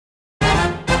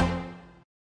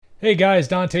Hey guys,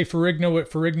 Dante Ferrigno at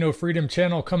Ferrigno Freedom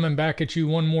Channel coming back at you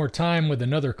one more time with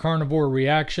another carnivore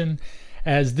reaction.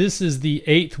 As this is the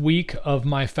 8th week of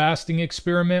my fasting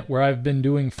experiment where I've been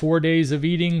doing 4 days of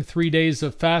eating, 3 days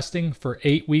of fasting for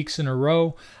 8 weeks in a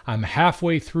row. I'm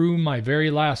halfway through my very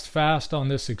last fast on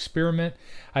this experiment.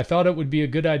 I thought it would be a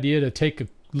good idea to take a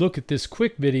look at this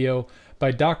quick video by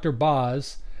Dr.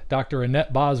 BOZ, Dr.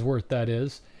 Annette Bosworth that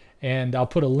is, and I'll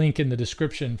put a link in the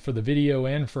description for the video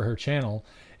and for her channel.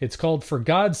 It's called For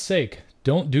God's Sake,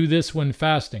 Don't Do This When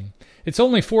Fasting. It's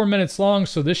only 4 minutes long,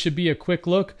 so this should be a quick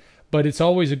look, but it's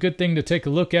always a good thing to take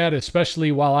a look at,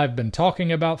 especially while I've been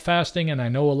talking about fasting, and I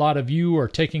know a lot of you are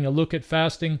taking a look at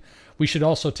fasting. We should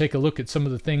also take a look at some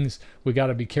of the things we got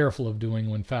to be careful of doing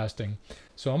when fasting.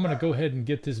 So I'm going to go ahead and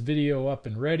get this video up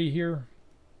and ready here.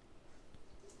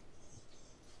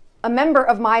 A member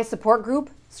of my support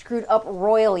group screwed up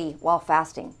royally while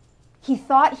fasting. He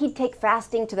thought he'd take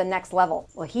fasting to the next level.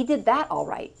 Well, he did that all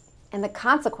right, and the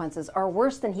consequences are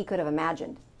worse than he could have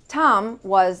imagined. Tom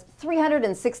was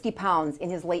 360 pounds in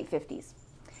his late 50s.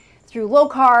 Through low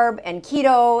carb and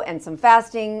keto and some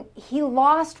fasting, he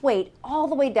lost weight all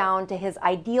the way down to his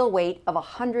ideal weight of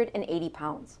 180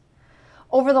 pounds.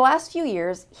 Over the last few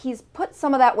years, he's put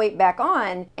some of that weight back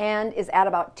on and is at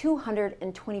about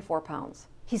 224 pounds.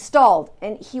 He stalled,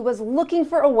 and he was looking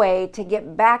for a way to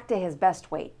get back to his best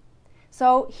weight.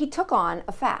 So he took on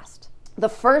a fast. The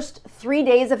first 3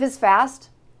 days of his fast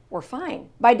were fine.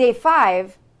 By day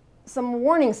 5, some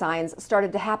warning signs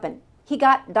started to happen. He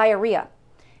got diarrhea,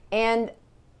 and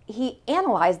he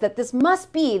analyzed that this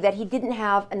must be that he didn't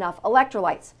have enough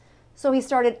electrolytes. So he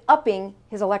started upping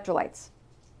his electrolytes.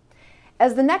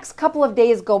 As the next couple of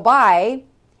days go by,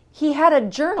 he had a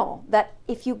journal that,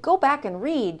 if you go back and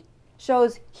read,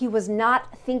 shows he was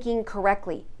not thinking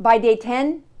correctly. By day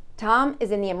 10, Tom is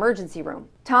in the emergency room.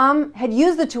 Tom had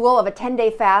used the tool of a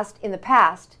 10-day fast in the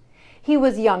past. He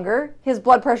was younger, his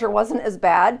blood pressure wasn't as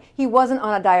bad, he wasn't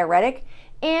on a diuretic,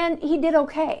 and he did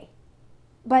okay.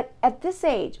 But at this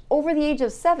age, over the age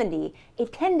of 70, a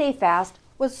 10-day fast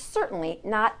was certainly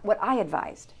not what I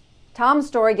advised. Tom's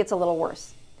story gets a little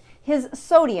worse. His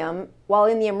sodium, while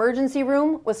in the emergency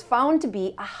room, was found to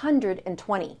be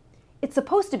 120. It's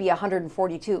supposed to be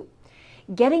 142.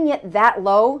 Getting it that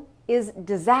low is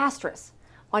disastrous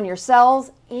on your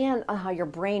cells and on how your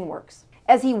brain works.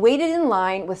 As he waited in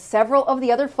line with several of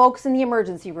the other folks in the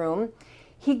emergency room,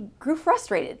 he grew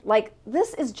frustrated. Like,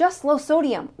 this is just low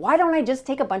sodium. Why don't I just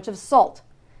take a bunch of salt?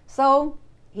 So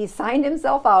he signed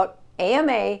himself out,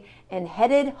 AMA, and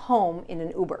headed home in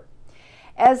an Uber.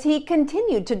 As he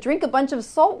continued to drink a bunch of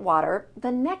salt water,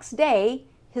 the next day,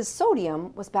 his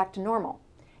sodium was back to normal.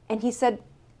 And he said,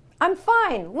 "I'm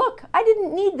fine. Look, I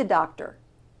didn't need the doctor."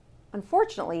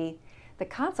 Unfortunately, the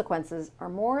consequences are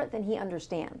more than he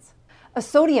understands. A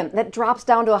sodium that drops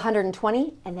down to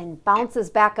 120 and then bounces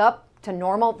back up to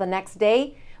normal the next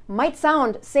day might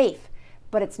sound safe,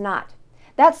 but it's not.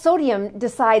 That sodium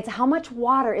decides how much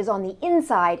water is on the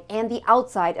inside and the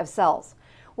outside of cells.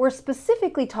 We're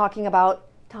specifically talking about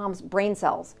Tom's brain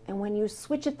cells, and when you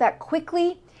switch it that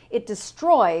quickly, it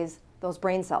destroys those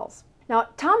brain cells. Now,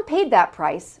 Tom paid that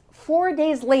price. 4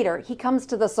 days later, he comes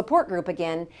to the support group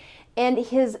again, and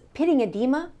his pitting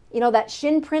edema, that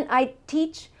shin print I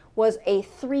teach, was a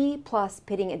 3+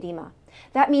 pitting edema.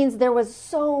 That means there was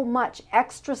so much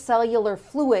extracellular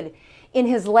fluid in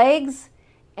his legs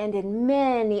and in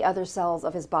many other cells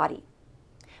of his body.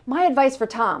 My advice for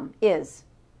Tom is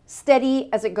steady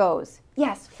as it goes.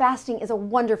 Yes, fasting is a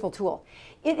wonderful tool.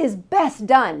 It is best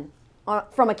done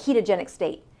from a ketogenic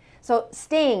state. So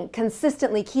staying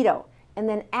consistently keto and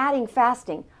then adding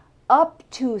fasting up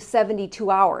to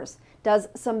 72 hours does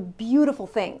some beautiful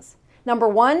things. Number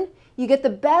one, you get the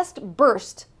best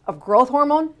burst of growth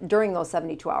hormone during those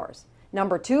 72 hours.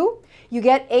 Number two, you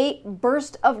get a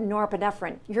burst of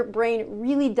norepinephrine. Your brain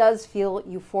really does feel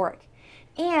euphoric.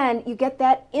 And you get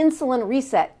that insulin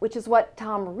reset, which is what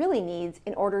Tom really needs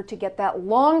in order to get that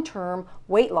long-term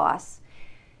weight loss.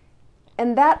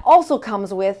 And that also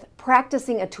comes with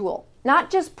practicing a tool,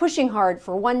 not just pushing hard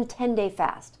for one 10-day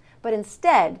fast, but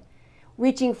instead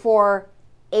reaching for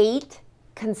 8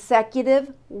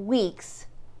 consecutive weeks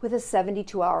with a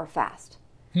 72-hour fast.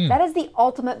 That is the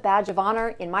ultimate badge of honor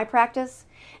in my practice.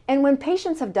 And when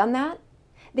patients have done that,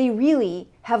 they really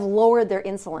have lowered their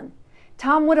insulin.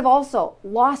 Tom would have also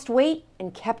lost weight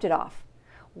and kept it off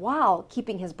while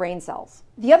keeping his brain cells.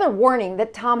 The other warning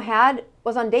that Tom had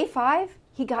was on day 5,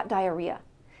 he got diarrhea.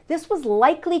 This was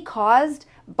likely caused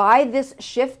by this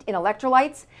shift in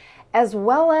electrolytes, as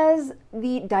well as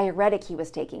the diuretic he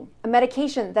was taking, a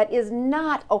medication that is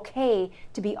not okay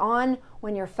to be on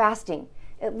when you're fasting,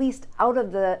 at least out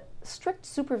of the strict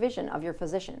supervision of your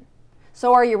physician.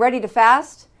 So are you ready to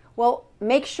fast? Well,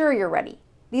 make sure you're ready.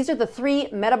 These are the 3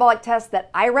 metabolic tests that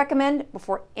I recommend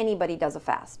before anybody does a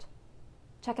fast.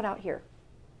 Check it out here.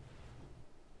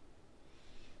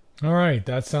 All right,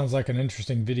 that sounds like an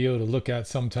interesting video to look at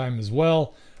sometime as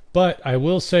well. But I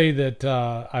will say that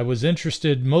I was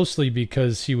interested mostly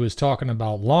because he was talking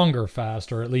about longer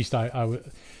fast, or at least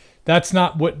that's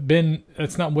not what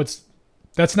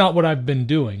I've been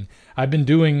doing. I've been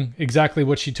doing exactly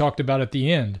what she talked about at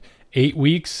the end, 8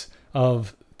 weeks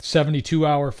of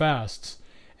 72-hour fasts.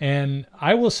 And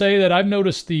I will say that I've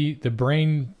noticed the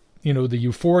brain, the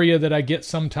euphoria that I get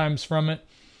sometimes from it.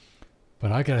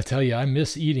 But I gotta tell you, I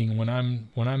miss eating when I'm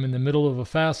in the middle of a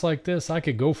fast like this. I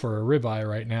could go for a ribeye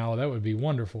right now. That would be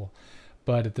wonderful.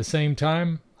 But at the same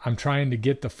time, I'm trying to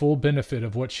get the full benefit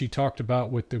of what she talked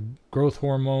about with the growth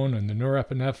hormone and the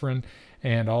norepinephrine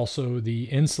and also the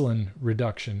insulin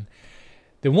reduction.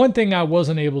 The one thing I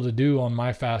wasn't able to do on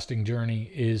my fasting journey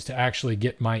is to actually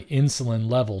get my insulin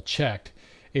level checked.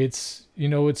 It's a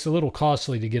little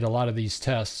costly to get a lot of these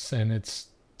tests, and it's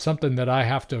something that I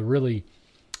have to really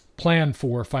plan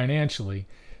for financially.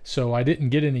 So I didn't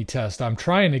get any test. I'm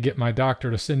trying to get my doctor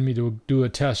to send me to do a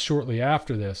test shortly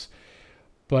after this.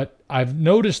 But I've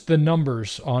noticed the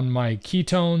numbers on my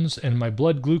ketones and my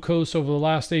blood glucose over the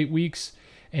last 8 weeks.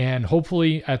 And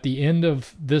hopefully at the end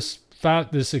of this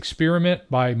experiment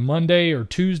by Monday or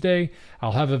Tuesday,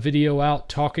 I'll have a video out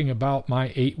talking about my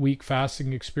 8-week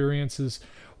fasting experiences,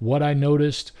 what I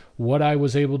noticed, what I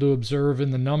was able to observe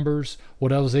in the numbers,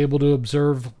 what I was able to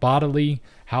observe bodily,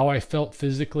 how I felt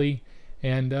physically,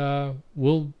 and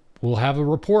we'll have a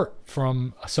report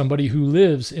from somebody who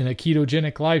lives in a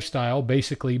ketogenic lifestyle,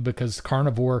 basically because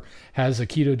carnivore has a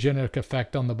ketogenic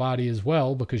effect on the body as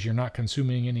well because you're not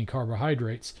consuming any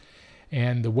carbohydrates.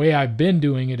 And the way I've been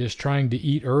doing it is trying to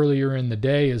eat earlier in the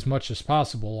day as much as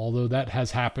possible, although that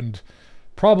has happened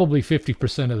probably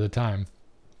 50% of the time.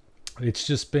 It's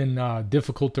just been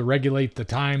difficult to regulate the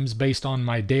times based on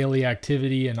my daily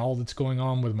activity and all that's going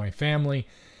on with my family.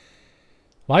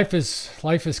 Life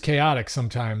is chaotic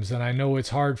sometimes, and I know it's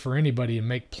hard for anybody to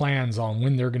make plans on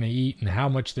when they're going to eat and how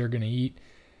much they're going to eat.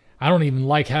 I don't even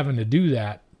like having to do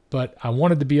that, but I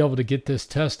wanted to be able to get this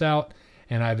test out,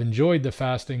 and I've enjoyed the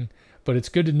fasting. But it's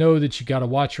good to know that you got to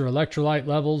watch your electrolyte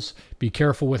levels. Be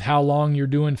careful with how long you're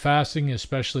doing fasting,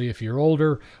 especially if you're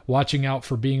older. Watching out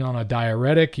for being on a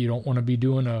diuretic. You don't want to be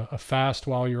doing a fast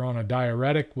while you're on a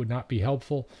diuretic. Would not be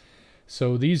helpful.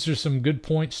 So these are some good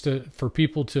points for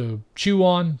people to chew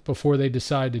on before they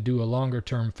decide to do a longer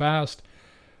term fast.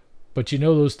 But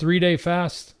those 3-day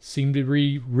fasts seem to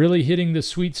be really hitting the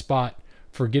sweet spot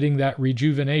for getting that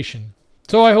rejuvenation.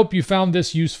 So I hope you found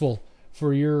this useful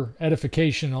for your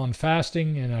edification on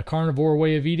fasting and a carnivore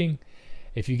way of eating.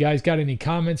 If you guys got any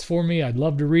comments for me, I'd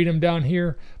love to read them down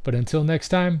here. But until next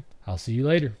time, I'll see you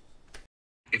later.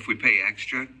 If we pay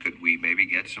extra, could we maybe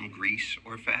get some grease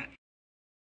or fat?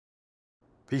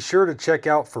 Be sure to check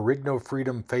out Ferrigno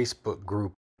Freedom Facebook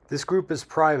group. This group is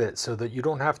private so that you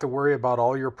don't have to worry about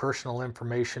all your personal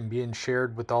information being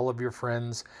shared with all of your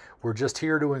friends. We're just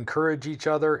here to encourage each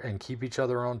other and keep each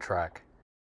other on track.